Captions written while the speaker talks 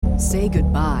Say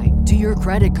goodbye to your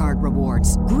credit card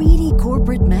rewards. Greedy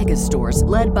corporate mega stores,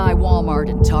 led by Walmart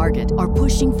and Target, are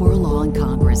pushing for a law in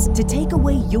Congress to take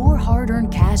away your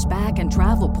hard-earned cash back and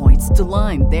travel points to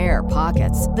line their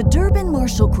pockets. The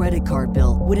Durbin-Marshall credit card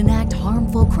bill would enact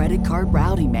harmful credit card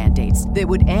routing mandates that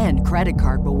would end credit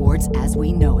card rewards as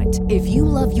we know it. If you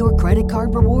love your credit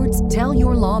card rewards, tell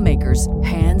your lawmakers,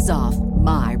 hands off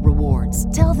my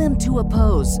rewards. Tell them to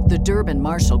oppose the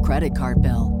Durbin-Marshall credit card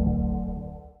bill.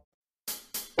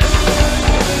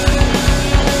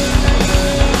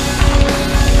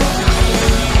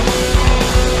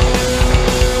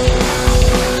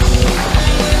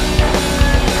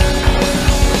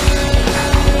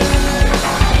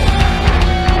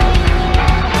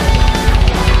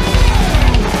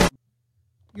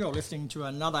 You're listening to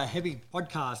another heavy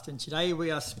podcast, and today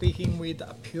we are speaking with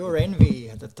Pure Envy,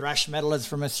 the thrash metalers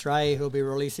from Australia who will be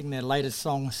releasing their latest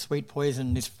song, Sweet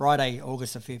Poison, this Friday,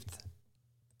 August the 5th.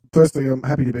 Firstly, I'm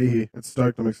happy to be here. It's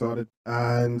stoked. I'm excited.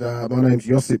 And my name's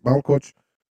Josip Balkoch,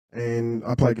 and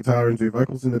I play guitar and do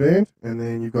vocals in the band. And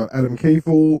then you've got Adam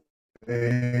Kiefel,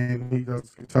 and he does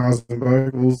guitars and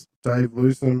vocals. Dave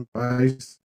Lewson,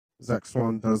 bass. Zach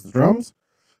Swan does the drums.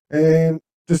 And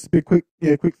just a bit quick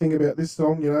thing about this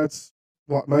song. You know, it's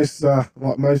like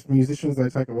most musicians, they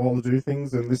take a while to do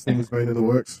things, and this thing's been in the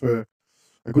works for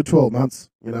a good 12 months.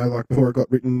 You know, like before it got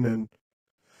written, and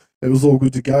it was all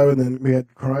good to go, and then we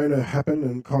had Corona happen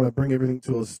and kind of bring everything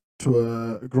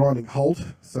to a grinding halt.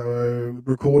 So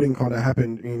recording kind of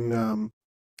happened in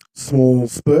small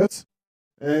spurts,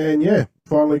 and yeah,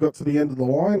 finally got to the end of the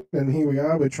line, and here we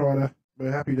are.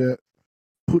 We're happy to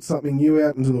put something new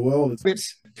out into the world.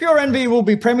 It's Pure Envy will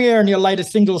be premiering your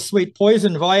latest single, Sweet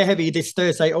Poison, via Heavy this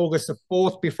Thursday, August the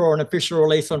 4th, before an official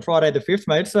release on Friday the 5th,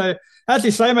 mate. So, as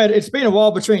you say, mate, it's been a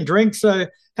while between drinks. So,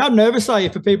 how nervous are you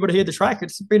for people to hear the track?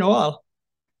 It's been a while.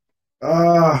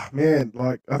 Man,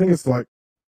 like, I think it's like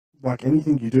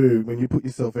anything you do, when you put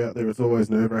yourself out there, it's always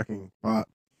nerve-wracking. But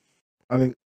I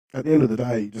think at the end of the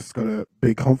day, you just got to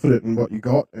be confident in what you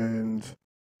got, and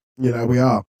you know, we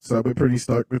are. So we're pretty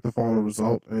stoked with the final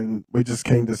result, and we're just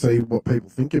keen to see what people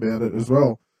think about it as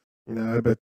well. You know,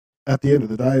 but at the end of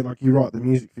the day, like, you write the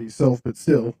music for yourself, but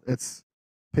still, it's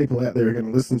people out there are going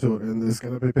to listen to it, and there's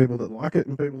going to be people that like it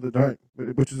and people that don't,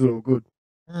 which is all good.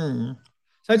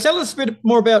 So tell us a bit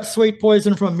more about Sweet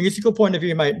Poison from a musical point of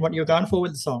view, mate, and what you're going for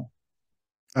with the song.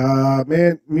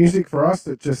 Man, music for us,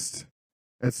 it's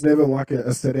never like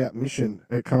a set out mission.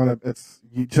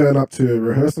 You turn up to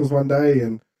rehearsals one day,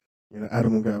 and you know,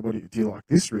 Adam will go, do you like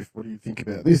this riff? What do you think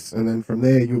about this? And then from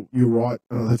there, you write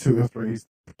another two or three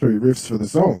riffs for the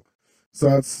song.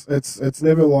 So it's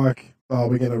never like, oh,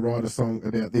 we're going to write a song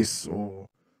about this or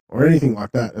anything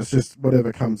like that. It's just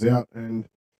whatever comes out. And,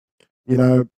 you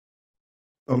know,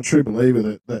 I'm a true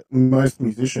believer that most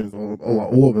musicians, or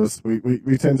all of us,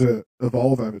 we tend to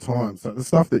evolve over time. So the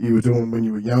stuff that you were doing when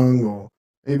you were young, or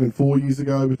even 4 years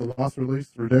ago with the last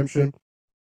release, Redemption,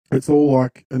 it's all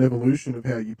like an evolution of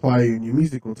how you play, and your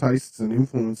musical tastes and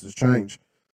influences change.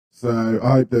 So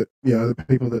I hope that, you know, the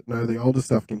people that know the older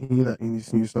stuff can hear that in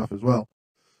this new stuff as well.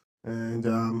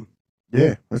 And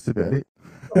yeah, that's about it.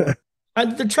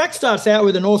 And the track starts out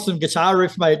with an awesome guitar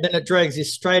riff, mate. Then it drags you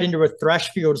straight into a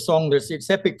thrash-fueled song it's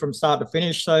epic from start to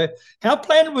finish. So how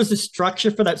planned was the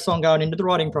structure for that song going into the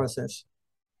writing process?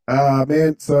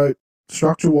 Man, so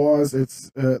structure-wise,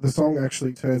 it's the song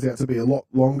actually turns out to be a lot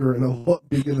longer and a lot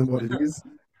bigger than what it is.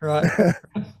 Right.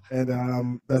 And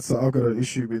I've got an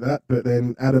issue with that. But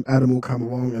then Adam will come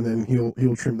along, and then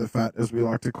he'll trim the fat, as we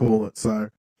like to call it. So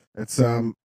it's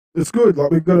good.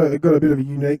 Like, we've got a bit of a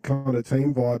unique kind of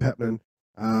team vibe happening.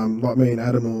 Like, me and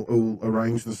Adam will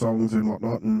arrange the songs and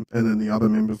whatnot, and then the other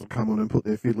members will come on and put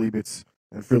their fiddly bits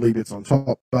and frilly bits on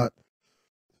top. But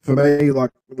for me,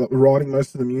 like writing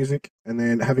most of the music, and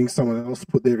then having someone else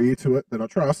put their ear to it that I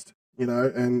trust, you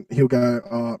know, and he'll go,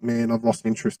 oh man, I've lost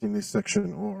interest in this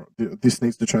section, or this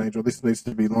needs to change, or this needs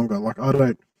to be longer. Like, I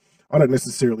don't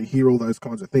necessarily hear all those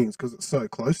kinds of things because it's so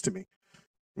close to me,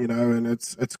 you know, and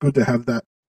it's good to have that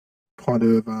kind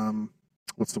of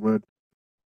what's the word,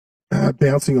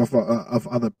 bouncing off of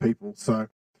other people. So,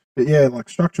 but yeah, like,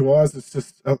 structure-wise, it's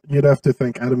just you'd have to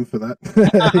thank Adam for that.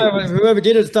 Whoever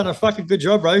did it's done a fucking good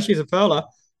job, bro. She's a fella.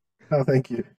 Oh,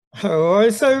 thank you. All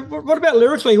right. So, what about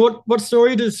lyrically? What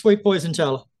story does Sweet Poison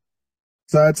tell?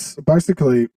 So it's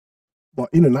basically, like,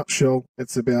 in a nutshell,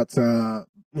 it's about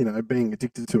you know, being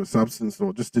addicted to a substance,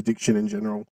 or just addiction in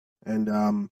general,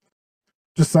 and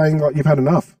just saying, like, you've had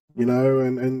enough, you know,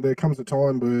 and there comes a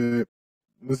time where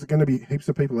there's going to be heaps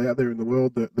of people out there in the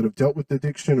world that have dealt with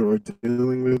addiction or are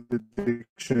dealing with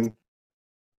addiction,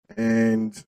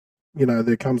 and you know,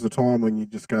 there comes a time when you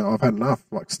just go, I've had enough,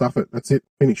 like stuff it, that's it,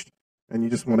 finished. And you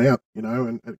just want out, you know,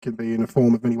 and it can be in a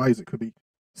form of many ways. It could be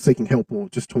seeking help or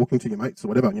just talking to your mates or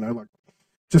whatever, you know, like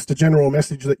just a general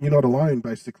message that you're not alone,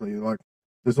 basically. Like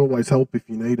there's always help if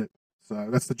you need it. So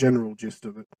that's the general gist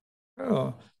of it.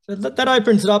 Oh, so that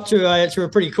opens it up to a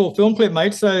pretty cool film clip,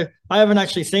 mate. So I haven't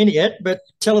actually seen it yet, but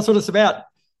tell us what it's about.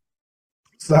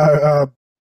 So,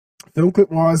 film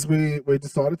clip wise, we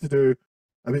decided to do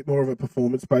a bit more of a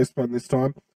performance based one this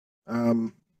time.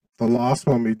 The last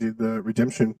one we did,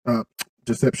 the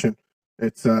Deception.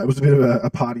 It was a bit of a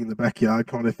party in the backyard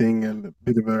kind of thing, and a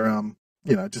bit of a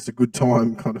you know, just a good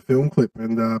time kind of film clip.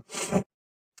 And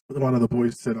one of the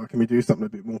boys said, "Oh, can we do something a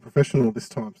bit more professional this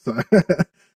time?" So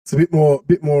it's a bit more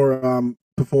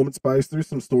performance based. There's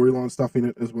some storyline stuff in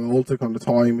it as well to kind of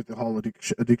tie in with the whole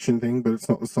addiction thing, but it's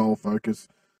not the sole focus.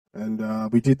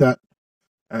 And we did that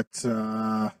at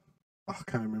I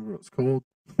can't remember what it's called.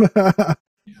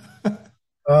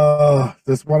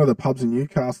 There's one of the pubs in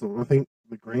Newcastle, I think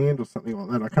the Grand or something like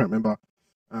that. I can't remember.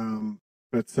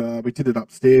 But we did it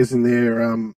upstairs in their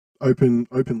open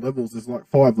levels. There's like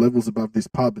 5 levels above this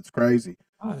pub. It's crazy.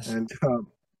 Nice. And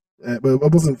it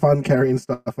wasn't fun carrying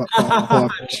stuff up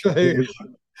 5 True.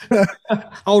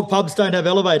 Old pubs don't have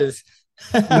elevators.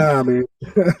 Nah, man.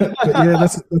 But yeah,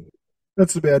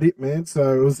 that's about it, man.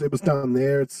 So it was done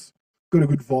there. It's got a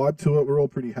good vibe to it. We're all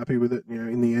pretty happy with it, you know,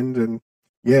 in the end. And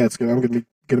yeah, I'm going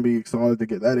to be excited to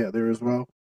get that out there as well.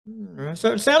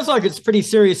 So it sounds like it's a pretty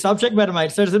serious subject matter,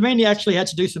 mate. So does it mean you actually had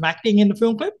to do some acting in the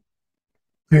film clip?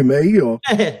 Who, me or?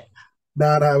 Yeah.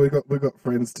 No, we got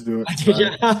friends to do it. Did you?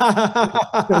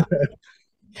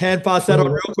 Hand pass that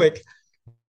on real quick.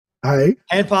 Hey,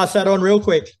 hand pass that on real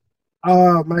quick.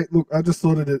 Mate, look, I just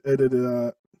thought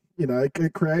you know,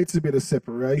 it creates a bit of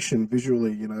separation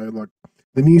visually. You know, like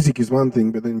the music is one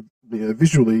thing, but then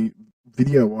visually,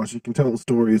 video-wise, you can tell the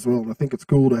story as well. And I think it's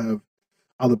cool to have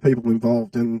other people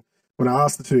involved. And when I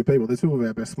asked the 2 people, they're 2 of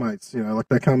our best mates. You know, like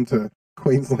they come to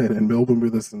Queensland and Melbourne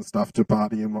with us and stuff to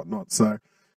party and whatnot. So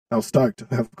they were stoked.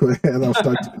 They were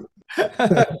stoked.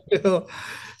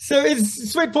 So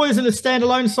is Sweet Poison a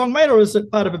standalone song, mate, or is it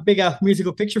part of a bigger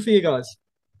musical picture for you guys?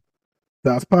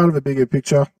 That's part of a bigger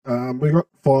picture. We got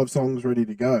 5 songs ready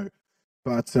to go,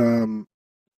 but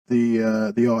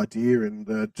the idea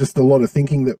and just a lot of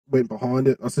thinking that went behind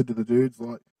it. I said to the dudes,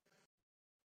 like,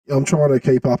 I'm trying to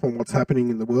keep up on what's happening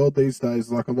in the world these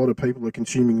days. Like a lot of people are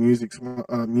consuming music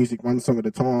one song at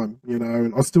a time, you know.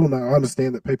 And I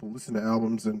understand that people listen to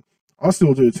albums, and I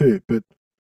still do too. But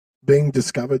being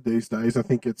discovered these days, I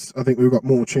think we've got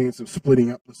more chance of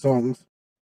splitting up the songs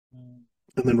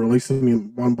and then releasing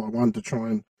them one by one to try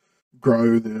and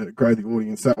grow the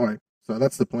audience that way. So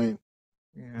that's the plan.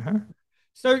 Yeah.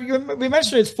 So we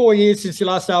mentioned it's 4 years since your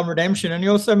last album, Redemption, and you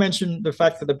also mentioned the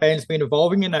fact that the band's been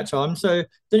evolving in that time. So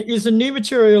is the new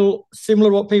material similar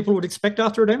to what people would expect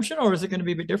after Redemption, or is it going to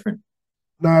be a bit different?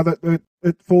 No,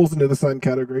 it falls into the same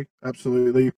category,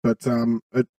 absolutely. But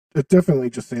it definitely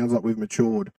just sounds like we've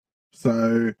matured.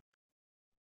 So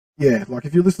yeah, like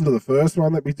if you listen to the first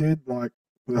one that we did, like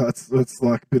that's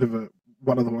like a bit of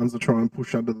one of the ones to try and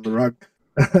push under the rug.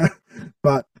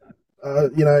 But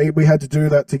you know, we had to do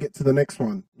that to get to the next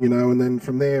one, you know, and then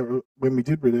from there, when we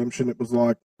did Redemption, it was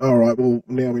like, all right, well,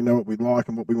 now we know what we like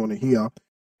and what we want to hear.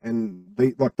 And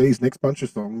these next bunch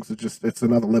of songs are it's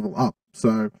another level up.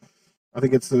 So I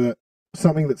think it's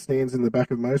something that stands in the back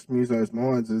of most musos'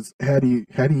 minds is how do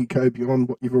you go beyond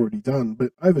what you've already done?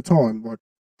 But over time, like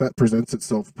that presents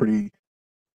itself pretty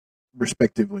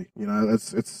respectively, you know,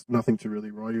 it's nothing to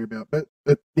really worry about. But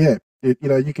yeah, you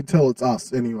know, you can tell it's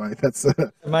us anyway. That's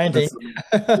the main thing.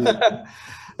 Yeah.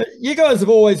 You guys have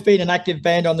always been an active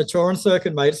band on the touring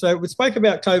circuit, mate. So we spoke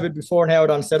about COVID before and how it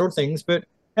unsettled things, but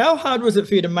how hard was it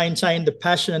for you to maintain the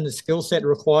passion and the skill set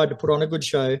required to put on a good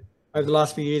show over the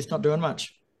last few years, not doing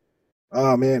much?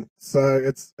 Oh man, so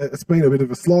it's been a bit of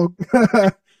a slog.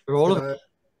 For all of it.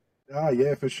 Oh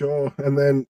yeah, for sure. And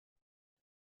then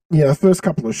the first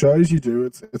couple of shows you do,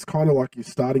 it's kind of like you're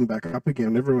starting back up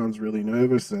again. Everyone's really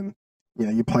nervous, and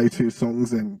you play 2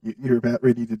 songs and you're about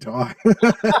ready to die.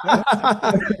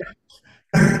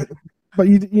 But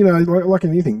you know, like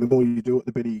anything, the more you do it,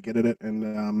 the better you get at it,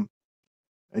 and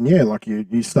yeah, like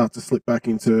you start to slip back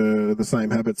into the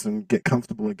same habits and get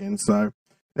comfortable again. So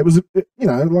it was, you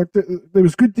know, like there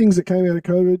was good things that came out of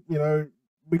COVID. You know,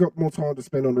 we got more time to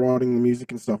spend on writing the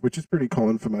music and stuff, which is pretty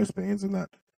common for most bands. In that,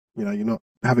 you know, you're not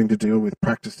having to deal with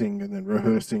practicing and then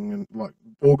rehearsing and like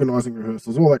organizing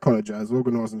rehearsals, all that kind of jazz,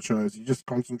 organizing shows. You're just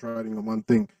concentrating on one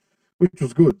thing, which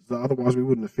was good. So otherwise, we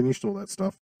wouldn't have finished all that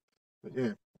stuff. But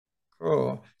yeah.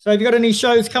 Cool. So have you got any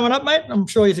shows coming up, mate? I'm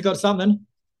sure you've got something.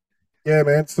 Yeah,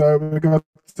 man. So we got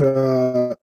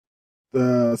the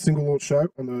single launch show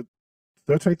on the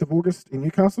 13th of August in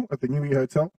Newcastle at the New Year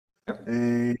Hotel.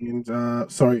 And in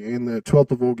the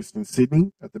 12th of August in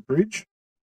Sydney at the Bridge.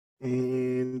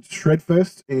 And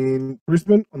Shredfest in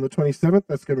Brisbane on the 27th.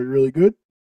 That's going to be really good.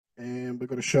 And we've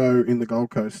got a show in the Gold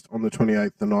Coast on the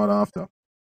 28th, the night after.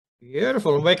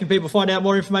 Beautiful. And where can people find out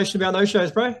more information about those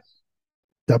shows, bro?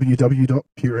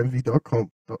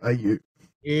 www.pureenvy.com.au.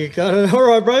 You got it. All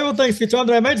right, bro. Well, thanks for your time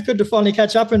today, mate. It's good to finally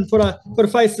catch up and put a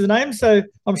face to the name. So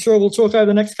I'm sure we'll talk over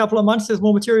the next couple of months as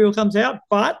more material comes out.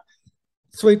 But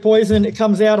Sweet Poison, it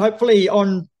comes out hopefully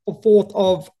on the 4th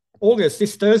of August,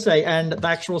 this Thursday, and the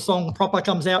actual song proper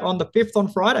comes out on the 5th on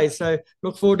Friday. So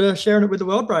look forward to sharing it with the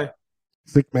world, bro.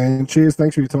 Sick, man. Cheers.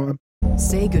 Thanks for your time.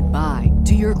 Say goodbye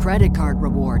to your credit card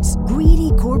rewards.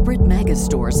 Greedy corporate mega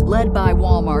stores, led by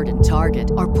Walmart and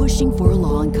Target, are pushing for a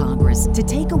law in Congress to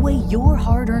take away your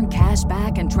hard-earned cash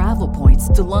back and travel points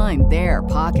to line their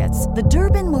pockets. The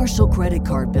Durbin-Marshall credit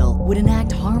card bill would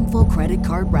enact harmful credit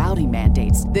card routing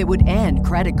mandates that would end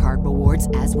credit card rewards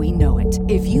as we know it.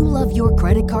 If you love your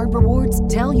credit card rewards,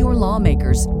 tell your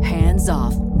lawmakers, hands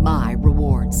off my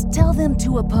rewards. Tell them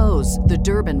to oppose the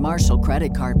Durbin-Marshall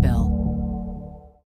credit card bill.